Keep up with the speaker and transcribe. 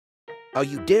Are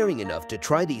you daring enough to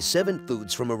try these 7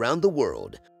 foods from around the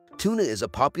world? Tuna is a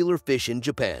popular fish in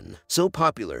Japan, so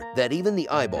popular that even the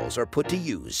eyeballs are put to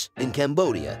use. In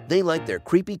Cambodia, they like their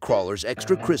creepy crawlers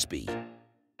extra crispy.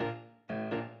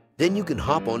 Then you can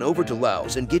hop on over to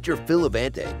Laos and get your fill of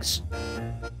ant eggs.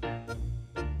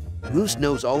 Moose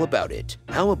knows all about it.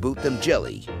 How about them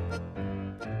jelly?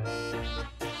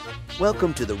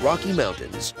 Welcome to the Rocky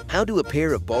Mountains. How do a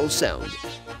pair of balls sound?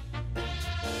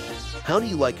 How do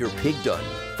you like your pig done?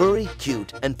 Furry,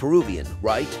 cute, and Peruvian,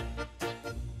 right?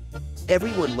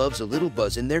 Everyone loves a little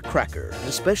buzz in their cracker,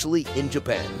 especially in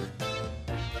Japan.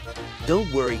 Don't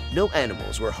worry, no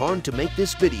animals were harmed to make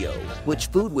this video. Which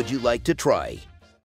food would you like to try?